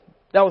again.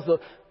 That was the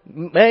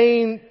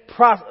main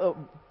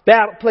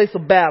place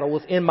of battle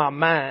was in my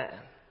mind,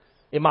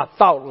 in my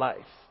thought life.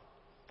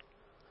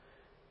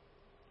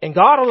 And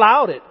God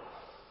allowed it.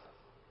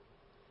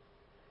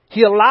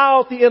 He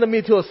allowed the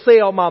enemy to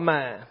assail my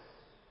mind.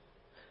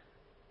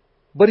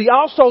 But he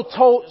also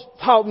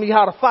taught me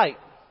how to fight.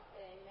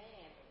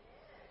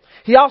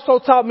 He also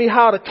taught me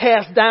how to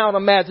cast down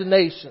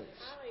imaginations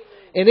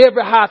and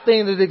every high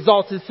thing that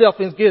exalts itself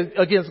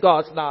against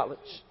God's knowledge.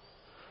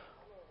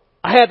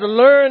 I had to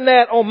learn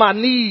that on my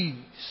knees.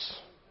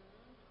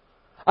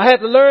 I had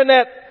to learn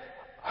that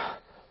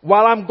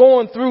while I'm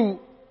going through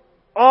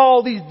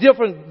all these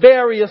different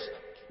various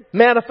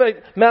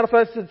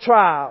manifested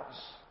trials.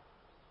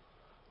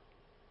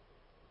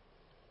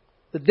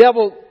 The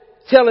devil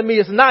telling me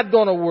it's not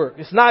going to work.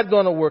 It's not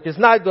going to work. It's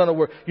not going to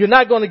work. You're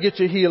not going to get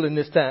your healing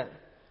this time.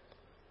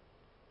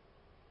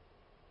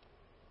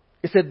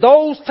 It's at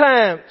those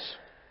times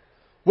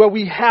where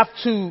we have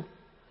to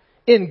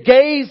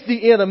engage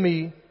the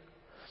enemy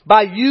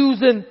by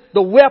using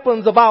the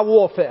weapons of our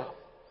warfare.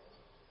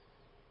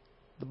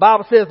 The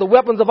Bible says the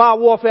weapons of our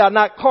warfare are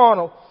not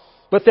carnal,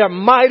 but they're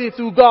mighty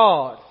through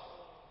God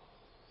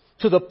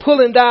to the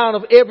pulling down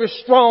of every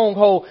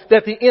stronghold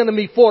that the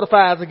enemy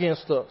fortifies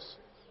against us.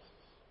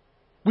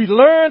 We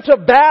learn to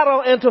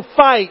battle and to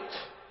fight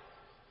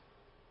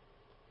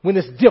when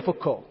it's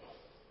difficult.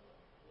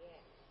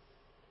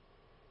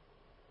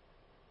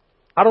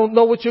 I don't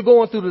know what you're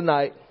going through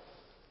tonight,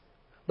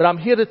 but I'm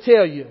here to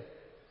tell you,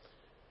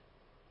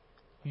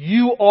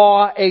 you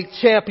are a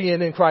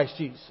champion in Christ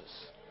Jesus.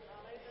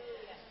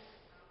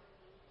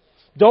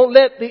 Don't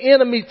let the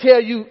enemy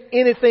tell you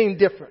anything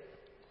different.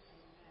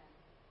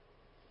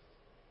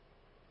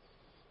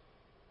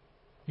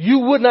 You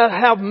would not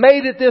have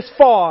made it this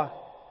far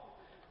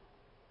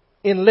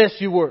unless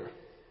you were.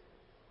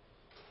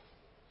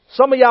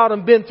 Some of y'all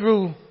have been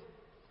through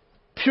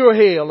pure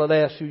hell the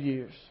last few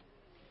years.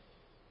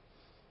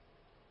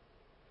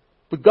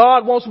 But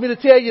God wants me to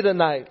tell you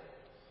tonight,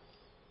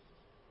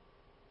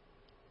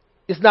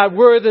 it's not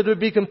worthy to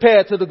be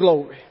compared to the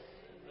glory.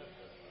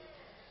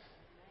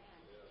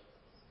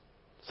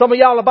 Some of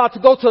y'all are about to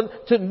go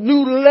to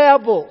new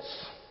levels.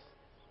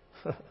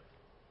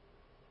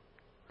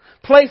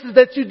 Places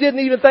that you didn't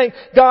even think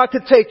God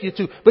could take you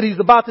to, but He's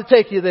about to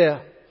take you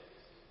there.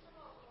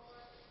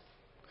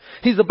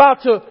 He's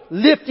about to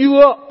lift you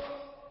up,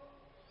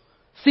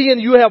 seeing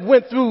you have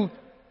went through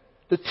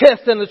the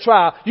test and the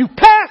trial. You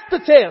passed the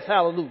test.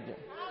 Hallelujah.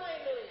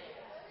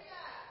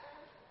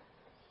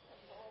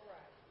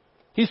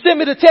 He sent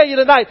me to tell you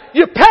tonight,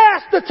 you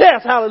passed the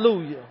test.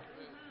 Hallelujah.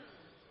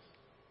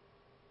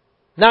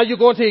 Now you're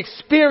going to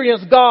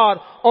experience God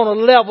on a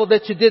level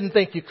that you didn't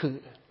think you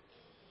could.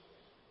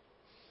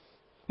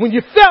 When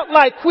you felt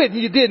like quitting,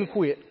 you didn't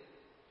quit.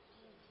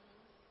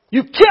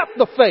 You kept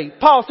the faith.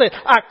 Paul said,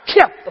 I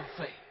kept the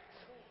faith.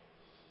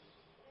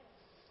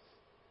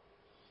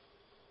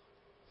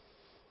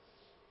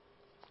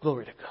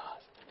 Glory to God.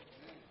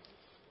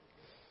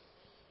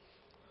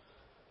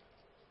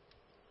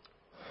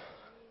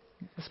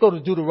 Let's go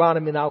to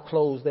Deuteronomy and I'll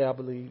close there, I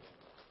believe.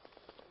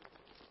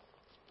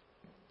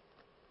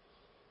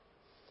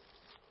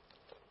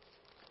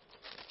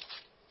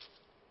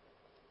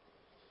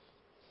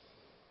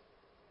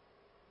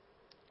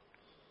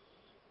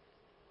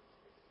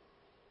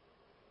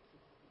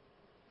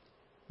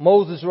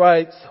 Moses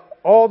writes,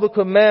 all the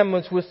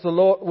commandments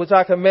which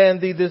I command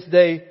thee this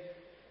day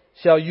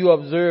shall you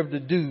observe to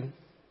do,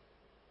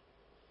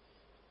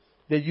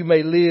 that you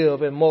may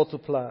live and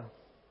multiply,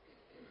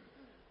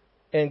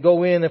 and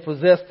go in and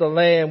possess the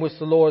land which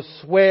the Lord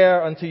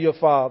sware unto your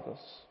fathers.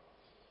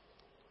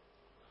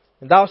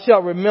 And thou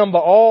shalt remember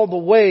all the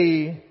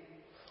way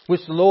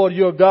which the Lord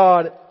your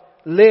God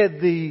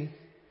led thee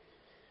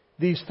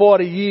these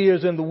 40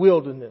 years in the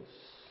wilderness,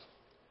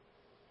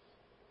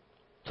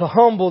 to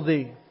humble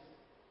thee,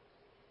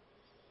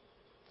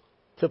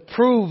 to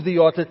prove thee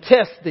or to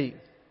test thee,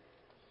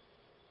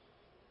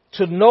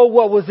 to know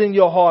what was in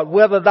your heart,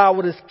 whether thou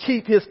wouldest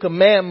keep His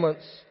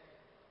commandments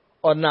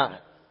or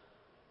not.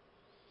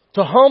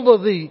 To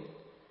humble thee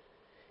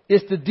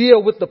is to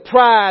deal with the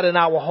pride in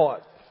our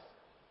heart.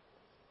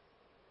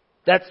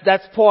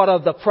 That's part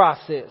of the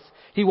process.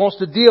 He wants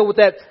to deal with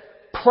that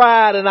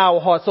pride in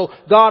our heart. So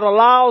God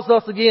allows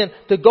us again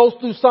to go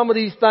through some of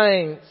these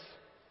things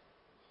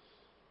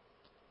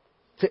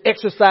to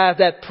exercise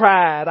that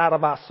pride out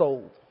of our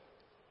soul.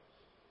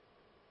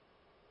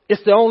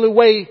 It's the only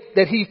way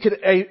that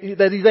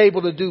He's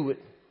able to do it.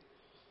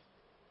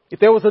 If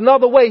there was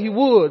another way, He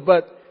would,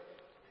 but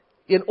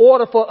in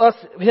order for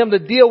Him to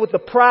deal with the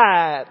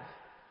pride,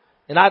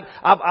 and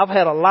I've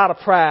had a lot of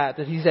pride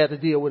that He's had to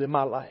deal with in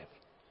my life.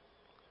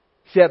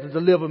 He had to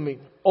deliver me.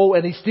 Oh,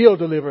 and He's still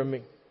delivering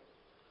me.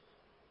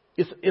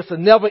 It's a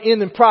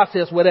never-ending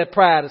process where that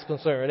pride is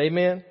concerned.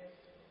 Amen.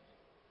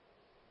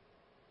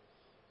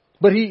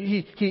 But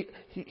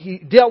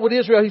he dealt with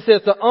Israel. He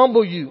says to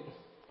humble you,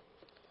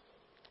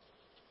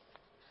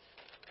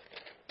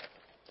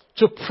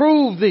 to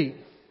prove thee,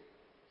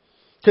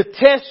 to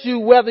test you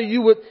whether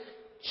you would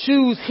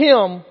choose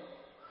Him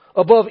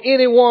above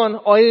anyone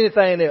or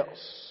anything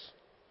else.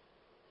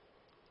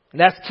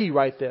 And that's key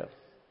right there.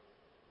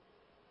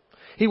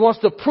 He wants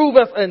to prove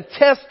us and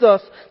test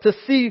us to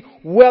see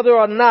whether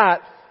or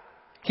not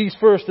He's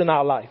first in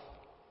our life.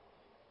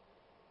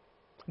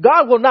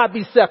 God will not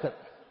be second.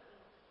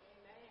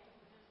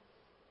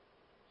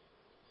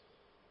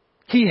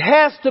 He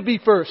has to be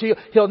first.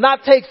 He'll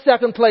not take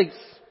second place.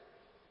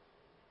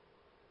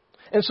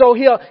 And so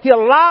He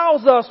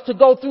allows us to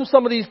go through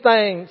some of these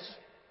things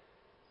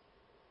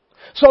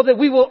so that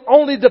we will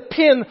only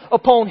depend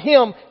upon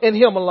Him and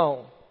Him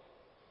alone.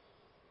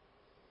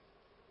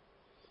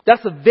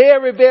 That's a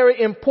very,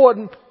 very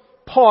important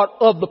part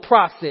of the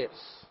process.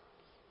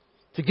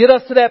 To get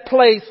us to that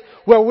place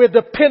where we're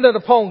dependent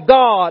upon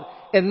God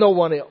and no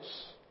one else.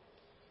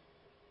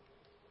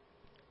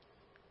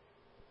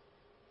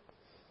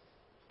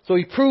 So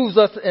He proves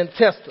us and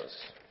tests us.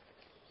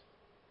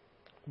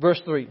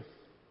 Verse 3.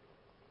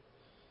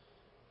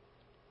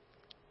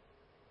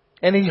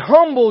 And He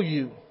humbled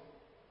you.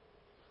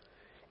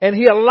 And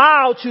He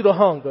allowed you to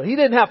hunger. He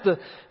didn't have to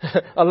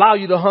allow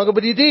you to hunger,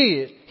 but He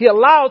did. He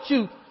allowed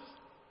you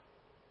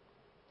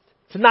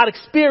to not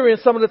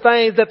experience some of the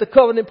things that the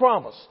covenant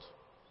promised.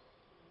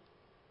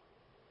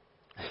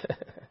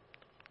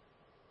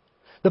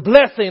 The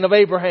blessing of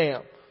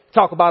Abraham.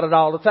 Talk about it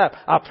all the time.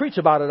 I preach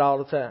about it all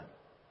the time.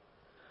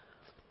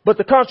 But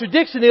the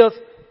contradiction is,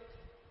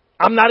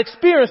 I'm not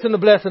experiencing the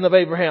blessing of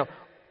Abraham.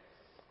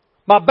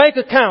 My bank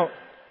account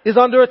is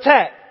under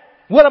attack.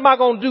 What am I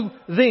going to do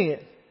then?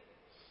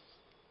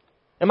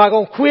 Am I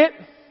going to quit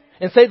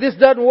and say this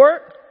doesn't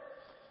work?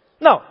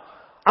 No.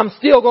 I'm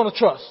still going to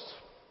trust.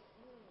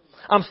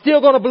 I'm still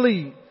going to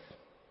believe.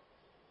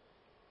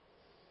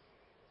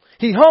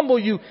 He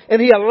humbled you and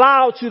He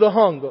allowed you to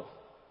hunger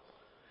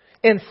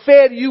and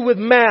fed you with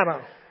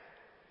manna,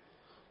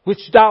 which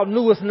thou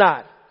knewest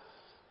not.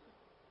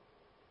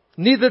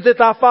 Neither did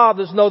thy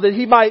fathers know, that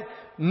He might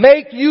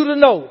make you to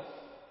know.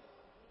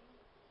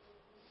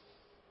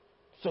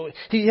 So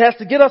He has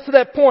to get us to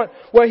that point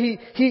where He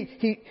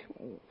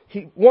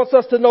wants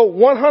us to know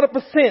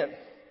 100%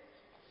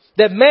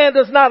 that man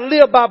does not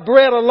live by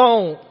bread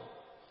alone,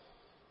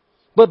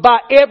 but by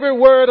every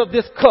word of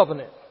this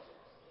covenant.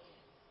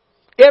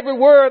 Every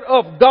word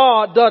of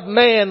God doth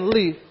man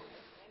live.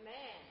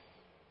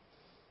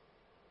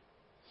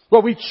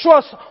 Where we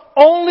trust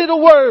only the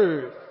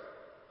word,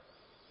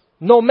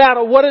 no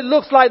matter what it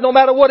looks like, no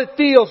matter what it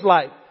feels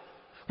like.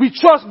 We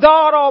trust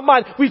God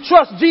Almighty. We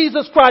trust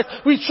Jesus Christ.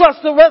 We trust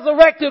the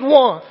resurrected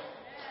one.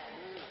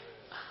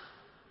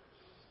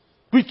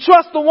 We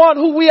trust the one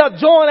who we are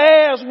joint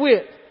heirs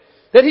with,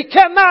 that He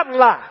cannot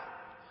lie.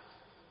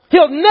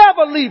 He'll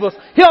never leave us.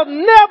 He'll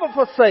never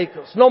forsake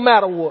us, no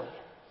matter what.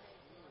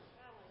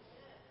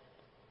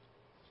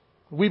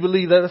 We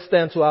believe. Let us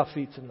stand to our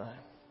feet tonight.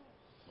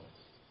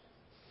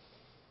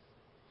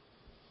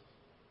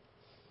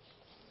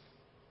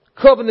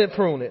 Covenant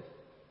pruning.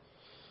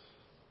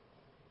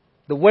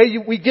 The way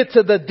we get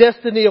to the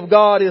destiny of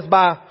God is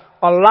by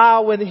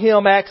allowing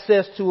Him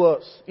access to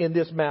us in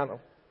this manner.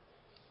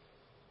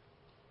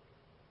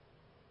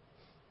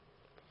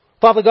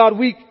 Father God,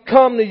 we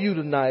come to You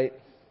tonight.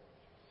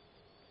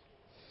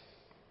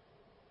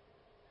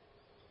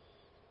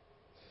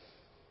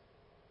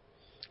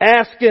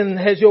 Asking,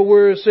 as Your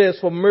word says,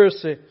 for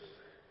mercy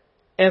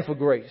and for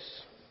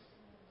grace.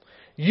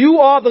 You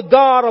are the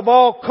God of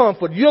all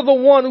comfort. You're the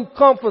one who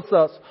comforts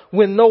us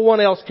when no one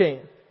else can.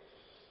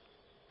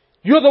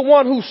 You're the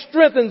one who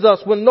strengthens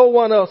us when no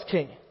one else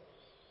can.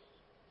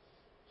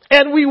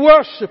 And we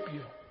worship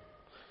You.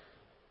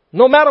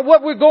 No matter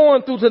what we're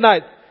going through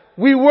tonight,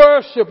 we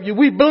worship You.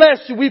 We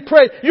bless You. We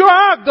pray. You're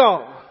our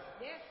God.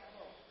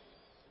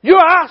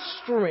 You're our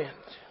strength.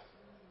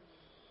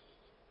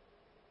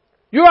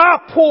 You're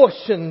our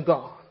portion,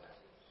 God.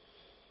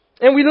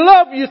 And we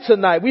love You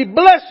tonight. We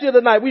bless You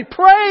tonight. We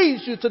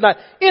praise You tonight.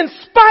 In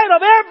spite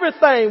of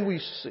everything we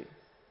see.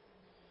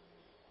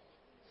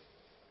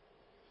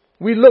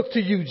 We look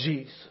to You,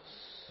 Jesus.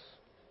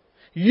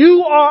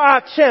 You are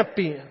our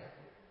champion.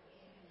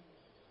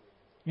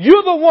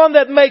 You're the one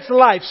that makes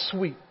life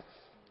sweet.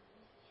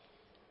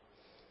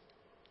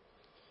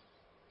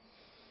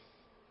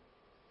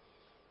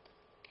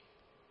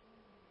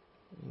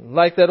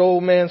 Like that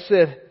old man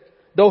said,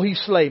 though He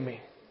slay me,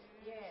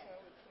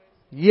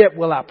 yet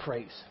will I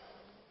praise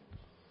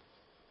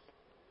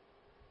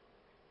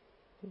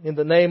Him. In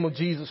the name of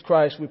Jesus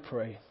Christ we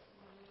pray.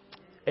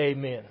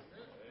 Amen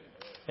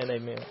and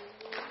amen.